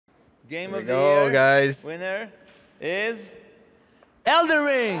Game Here of we the go, Year guys. winner is Elden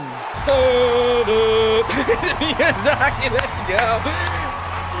Ring. Miyazaki, let's go.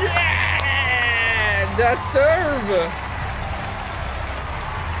 Yeah, the serve.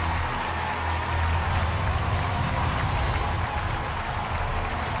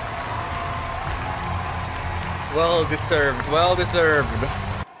 Well deserved. Well deserved.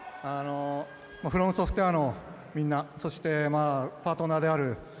 フロムソフトウェアのみんな、そしてパートナーであ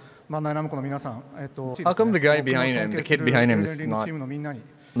るバンダイナムコの皆さん、How come the guy behind him, the kid behind him, is not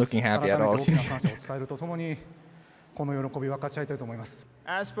looking happy at all? 大きな感謝を伝えるとともに、この喜びを分かち合いたいと思います。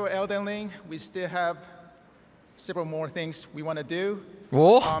As for Elden Ring, we still have several more things we want to do.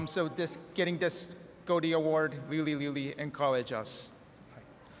 Whoa. So getting this Goldie Award really encourage us.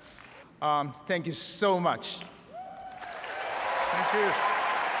 Thank you so much. Thank you.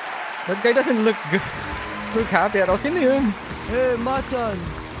 That guy doesn't look happy at all. Sino yun? Hey, Matan.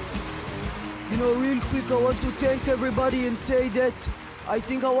 You know, real quick, I want to thank everybody and say that I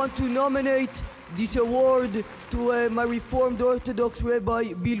think I want to nominate this award to my Reformed Orthodox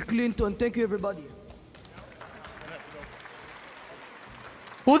Rabbi Bill Clinton. Thank you, everybody.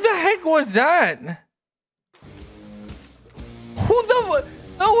 Who the heck was that? Who the...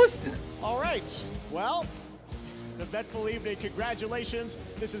 That was... All right. Well, the eventful evening. Congratulations.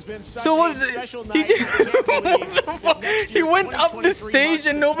 This has been such So a special night. I can't believe that next he year, went up the 2023 stage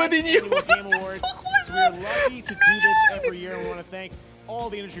and marks the nobody 10th knew. Annual Game Awards. So we are lucky to do this every year. We want to thank all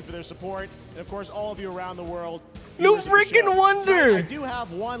the industry for their support, and of course, all of you around the world. No viewers of the freaking show. wonder. Tonight, I do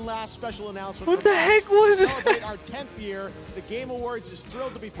have one last special announcement. What from the us. heck was to that? celebrate our 10th year, the Game Awards is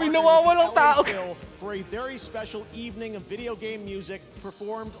thrilled to be partnering nawawalang with tao. LA Phil for a very special evening of video game music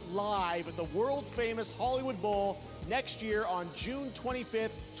performed live at the world-famous Hollywood Bowl next year on June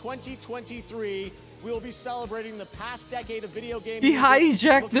 25th, 2023. We will be celebrating the past decade of video game He music.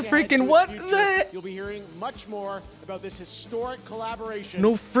 hijacked Looking the ahead to freaking its what future, the- You'll be hearing much more about this historic collaboration.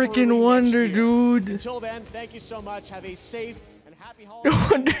 No freaking early next wonder, year. dude. Until then, thank you so much. Have a safe and happy No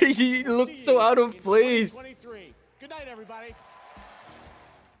holidays. wonder he looked so out of place. 2023. Good night, everybody.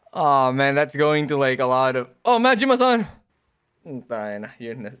 Oh man, that's going to like a lot of... Oh, Majima-san! Tayo na.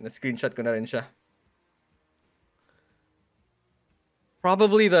 Yun, na-screenshot ko na rin siya.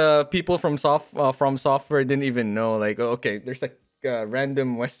 Probably the people from software didn't even know. Like, okay, there's like a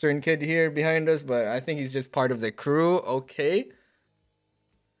random Western kid here behind us, but I think he's just part of the crew. Okay.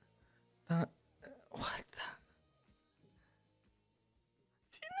 What the?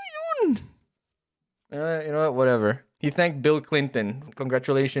 Sino yun? You know what? Whatever. He thanked Bill Clinton.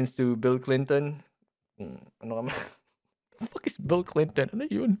 Congratulations to Bill Clinton. Ano ka the fuck is Bill Clinton? Ano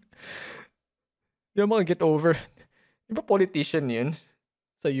yun? Di mo get over. Di ba politician yun?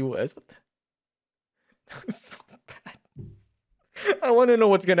 Sa US? What? That was so bad. I want to know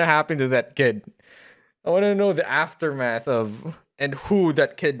what's gonna happen to that kid. I want to know the aftermath of and who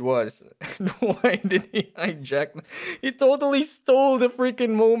that kid was. Why did he hijack? He totally stole the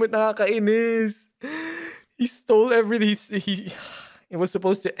freaking moment. Nakakainis. He stole everything. It was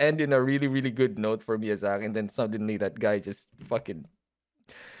supposed to end in a really good note for Miyazaki, and then suddenly that guy just fucking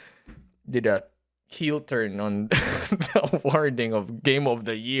did a heel turn on the awarding of Game of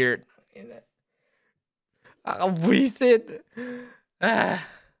the Year. Nakabwisit. Oh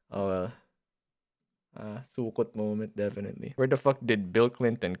well. Sukot moment, definitely. Where the fuck did Bill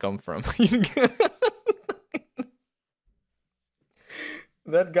Clinton come from?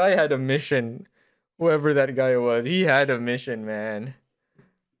 That guy had a mission. Whoever that guy was, he had a mission, man.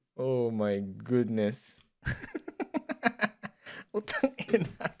 Oh my goodness. Utang ina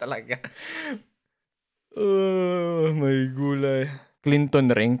talaga. Oh my gulay. Clinton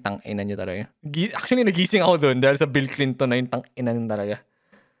ring, tang ina niyo talaga. Actually, nagising ako doon dahil sa Bill Clinton na yung tang ina niyo talaga.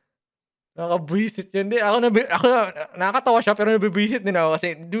 Nakabwisit yun. Ako nakakatawa siya pero nabibwisit din ako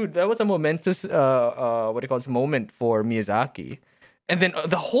kasi, dude, that was a momentous, what do you call this, moment for Miyazaki. And then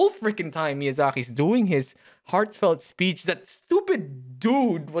the whole freaking time Miyazaki's doing his heartfelt speech, that stupid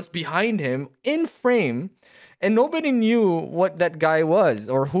dude was behind him in frame. And nobody knew what that guy was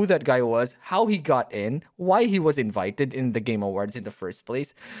or who that guy was, how he got in, why he was invited in the Game Awards in the first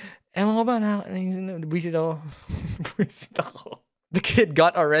place. Ewan ko ba, buwisit ako. Buwisit ako. The kid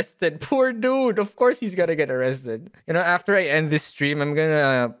got arrested. Poor dude. Of course he's gonna get arrested. You know, after I end this stream, I'm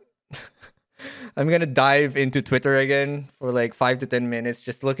gonna dive into Twitter again for like 5 to 10 minutes,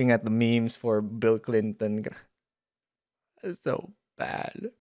 just looking at the memes for Bill Clinton. It's so bad.